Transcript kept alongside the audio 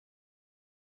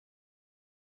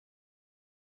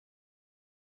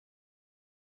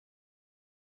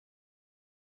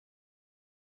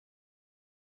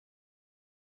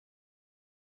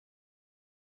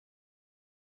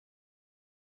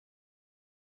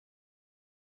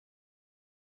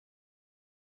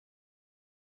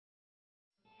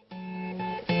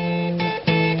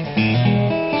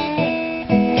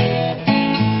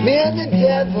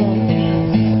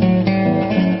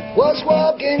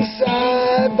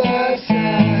by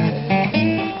side.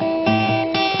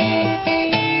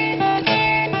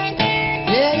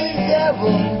 Then the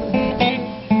devil,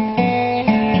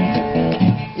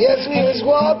 yes, we was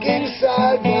walking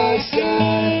side by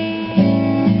side.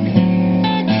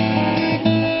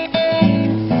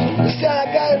 He said, I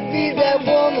gotta be that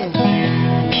woman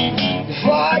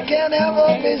before I can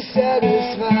ever be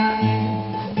satisfied.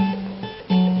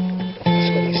 That's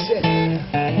what he said.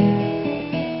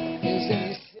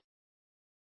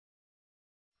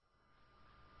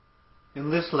 In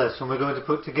this lesson we're going to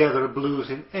put together a blues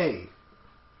in A.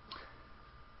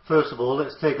 First of all,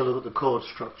 let's take a look at the chord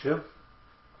structure.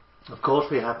 Of course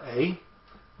we have A.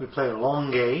 We play a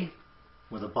long A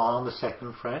with a bar on the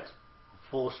 2nd fret,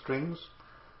 4 strings,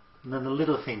 and then the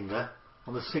little finger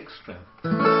on the 6th string.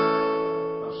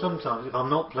 Now sometimes if I'm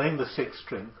not playing the 6th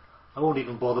string, I won't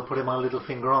even bother putting my little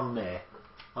finger on there.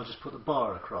 I'll just put the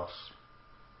bar across.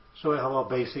 So we have our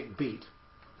basic beat.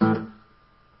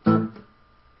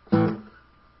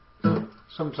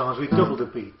 Sometimes we double the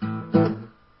beat,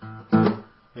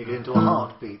 make it into a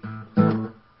heartbeat.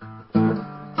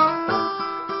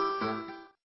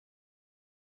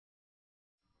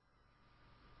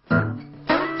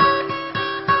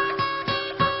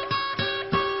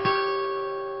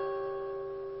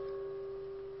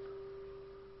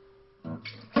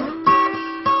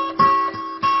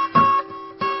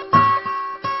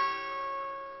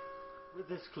 With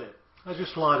this clip, as you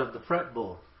slide up the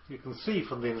fretboard, you can see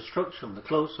from the instruction, the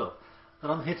close-up, that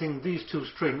I'm hitting these 2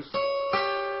 strings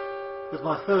with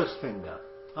my 1st finger.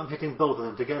 I'm hitting both of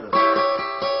them together.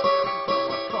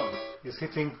 My thumb is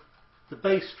hitting the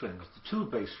bass strings, the 2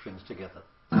 bass strings together.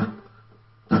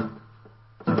 And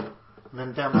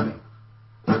then damping.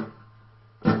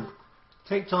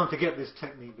 Take time to get this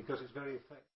technique because it's very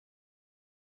effective.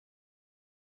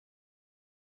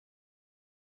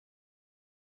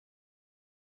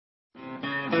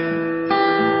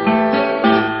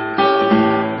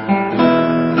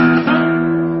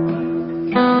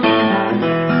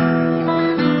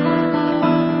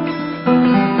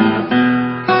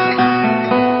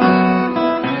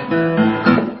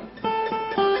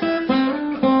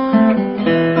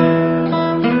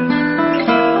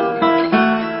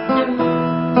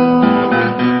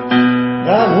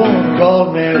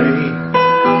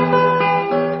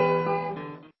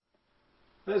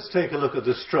 Let's take a look at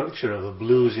the structure of a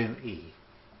blues in E.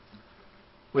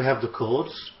 We have the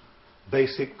chords,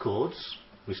 basic chords.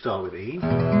 We start with E.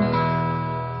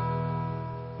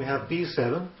 We have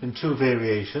B7 in 2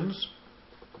 variations.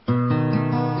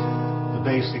 The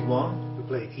basic one, we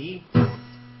play E.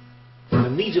 And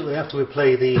immediately after we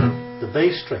play the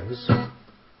bass strings,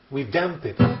 we damp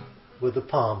it with the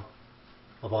palm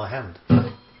of our hand.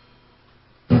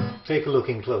 Take a look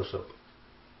in close up.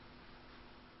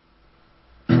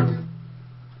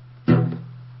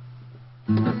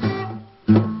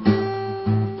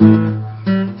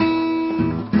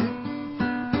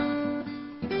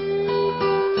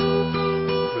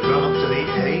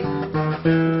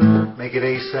 Make it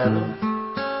A7,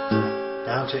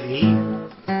 down to E,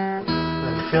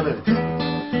 and fill it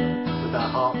with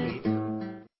that heartbeat.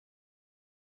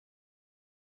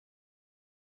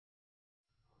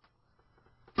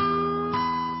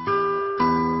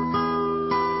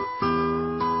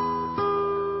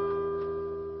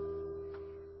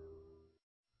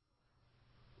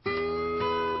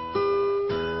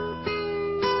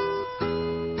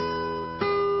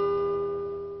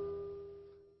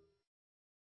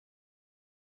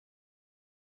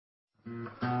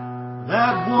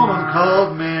 That woman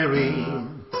called Mary.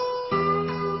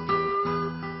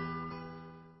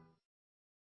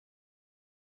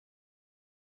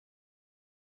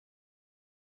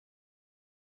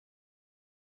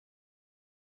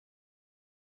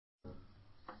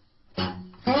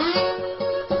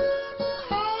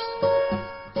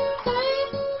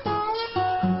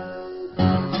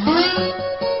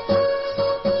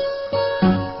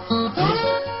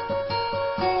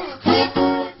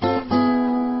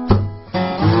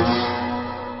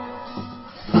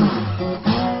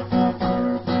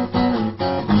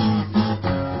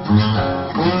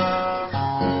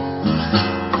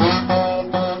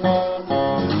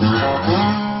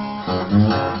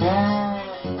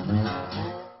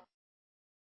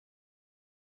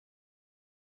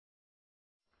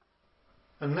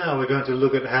 And now we're going to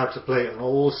look at how to play an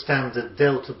all-standard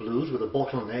Delta blues with a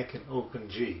bottleneck in open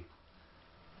G.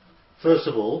 First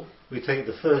of all, we take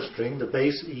the 1st string, the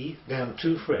bass E, down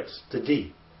 2 frets to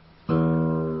D.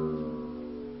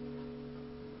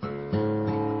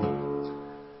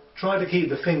 Try to keep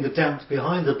the finger damped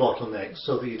behind the bottleneck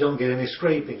so that you don't get any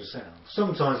scraping sound.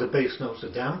 Sometimes the bass notes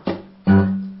are damp.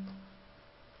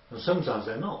 and sometimes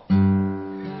they're not.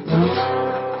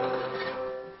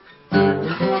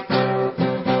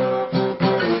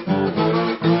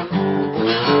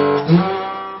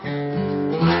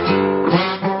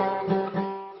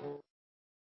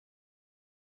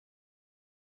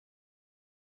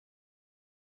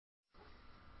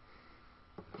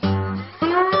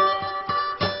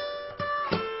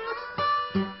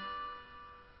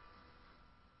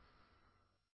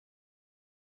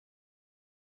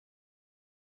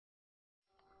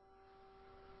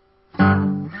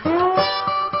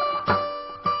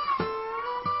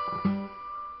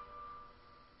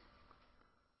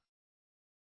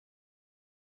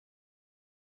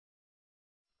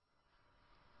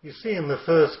 You see in the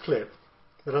first clip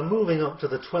that I'm moving up to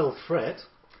the 12th fret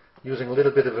using a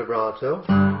little bit of vibrato,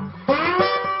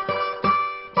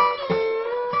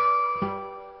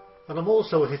 and I'm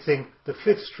also hitting the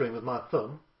 5th string with my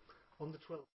thumb on the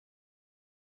 12th.